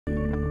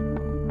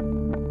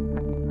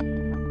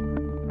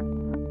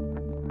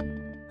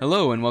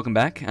Hello and welcome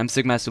back. I'm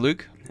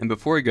Stickmasterluke, and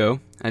before we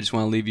go, I just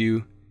want to leave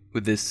you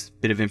with this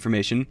bit of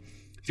information.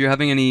 If you're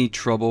having any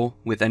trouble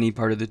with any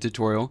part of the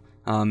tutorial,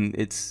 I'm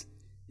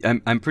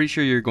pretty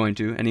sure you're going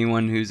to.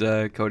 Anyone who's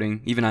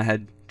coding, even I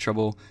had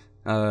trouble,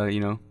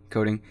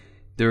 coding.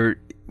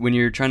 When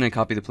you're trying to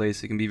copy the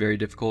place, it can be very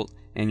difficult,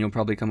 and you'll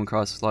probably come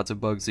across lots of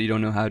bugs that you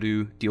don't know how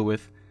to deal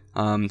with.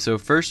 So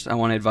first, I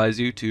want to advise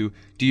you to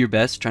do your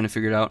best trying to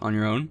figure it out on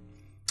your own.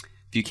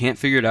 If you can't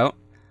figure it out,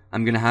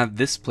 I'm going to have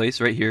this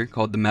place right here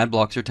called the Mad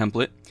Bloxxer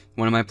template,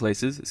 one of my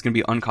places. It's going to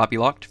be uncopy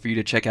locked for you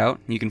to check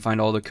out. You can find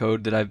all the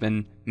code that I've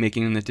been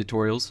making in the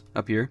tutorials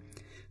up here.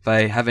 If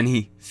I have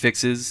any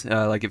fixes,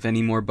 like if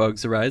any more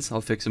bugs arise,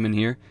 I'll fix them in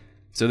here.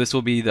 So this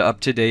will be the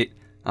up-to-date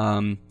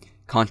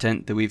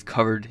content that we've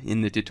covered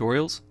in the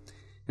tutorials.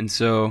 And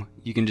so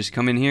you can just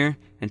come in here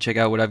and check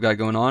out what I've got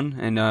going on.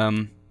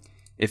 And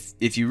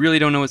if you really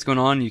don't know what's going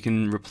on, you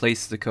can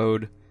replace the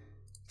code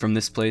from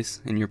this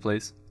place in your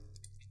place.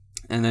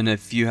 And then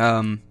if you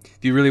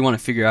really want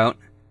to figure out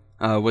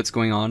what's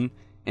going on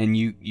and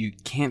you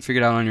can't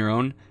figure it out on your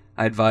own,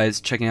 I advise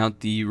checking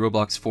out the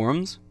Roblox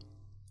forums.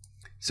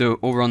 So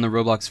over on the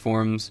Roblox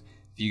forums,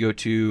 if you go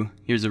to,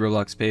 here's the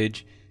Roblox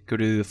page, go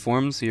to the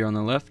forums here on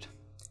the left,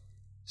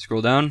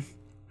 scroll down, and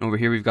over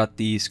here we've got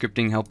the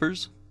scripting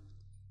helpers.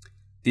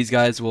 These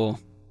guys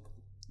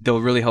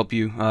they'll really help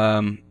you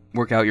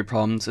work out your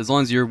problems, as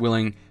long as you're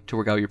willing to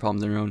work out your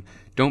problems on your own.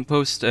 Don't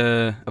post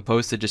a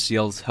post that just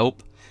yells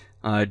help.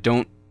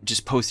 Don't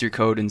just post your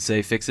code and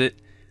say fix it.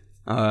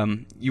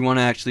 You want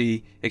to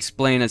actually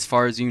explain as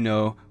far as you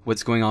know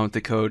what's going on with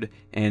the code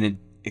and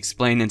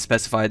explain and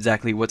specify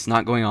exactly what's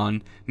not going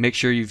on. Make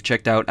sure you've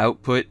checked out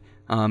output.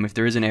 If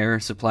there is an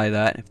error, supply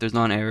that. If there's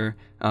not an error,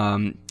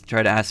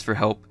 try to ask for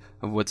help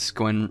of what's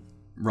going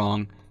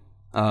wrong.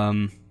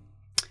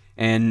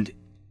 And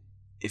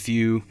if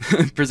you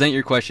present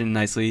your question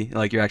nicely,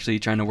 like you're actually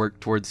trying to work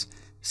towards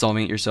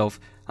solving it yourself,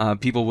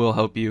 people will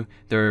help you.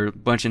 There are a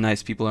bunch of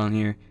nice people on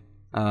here.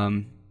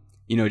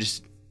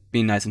 Just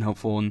being nice and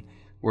helpful and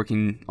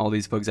working all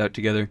these bugs out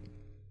together.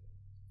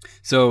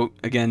 So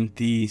again,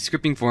 the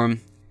scripting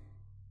forum,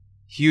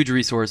 huge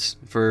resource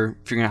for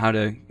figuring out how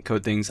to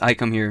code things. I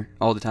come here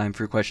all the time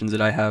for questions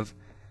that I have,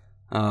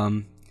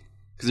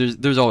 because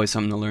there's always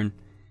something to learn.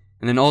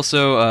 And then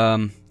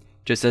also,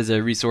 just as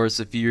a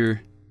resource, if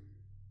you're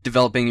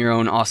developing your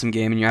own awesome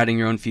game and you're adding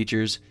your own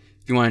features,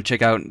 if you want to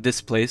check out this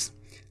place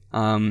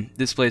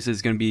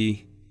is going to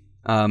be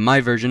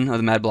my version of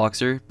the Mad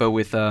Bloxxer, but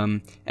with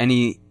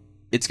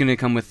it's going to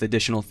come with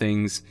additional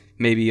things.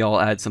 Maybe I'll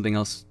add something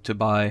else to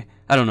buy.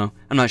 I don't know.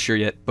 I'm not sure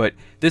yet, but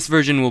this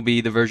version will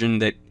be the version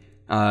that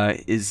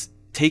is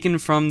taken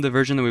from the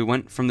version that we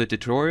went from the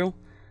tutorial.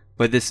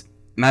 But this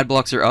Mad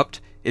Bloxxer upped,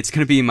 it's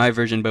going to be my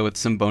version, but with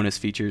some bonus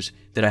features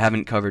that I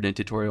haven't covered in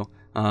tutorial.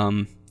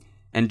 And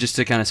just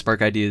to kind of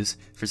spark ideas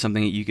for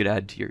something that you could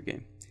add to your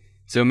game.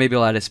 So maybe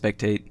I'll add a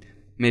spectate.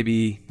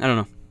 Maybe, I don't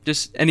know,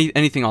 just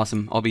anything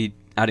awesome. I'll be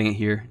adding it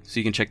here so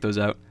you can check those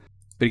out.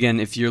 But again,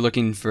 if you're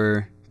looking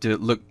to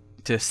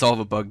solve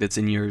a bug that's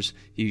in yours,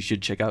 you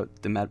should check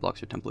out the Mad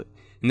Bloxxer template.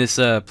 And this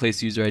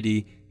place user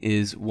ID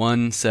is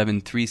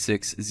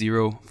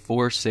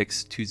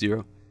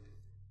 173604620.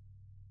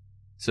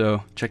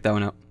 So check that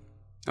one out.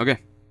 Okay,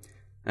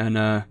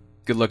 and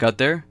good luck out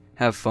there.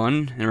 Have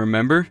fun, and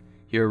remember,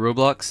 here at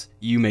Roblox,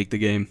 you make the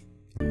game.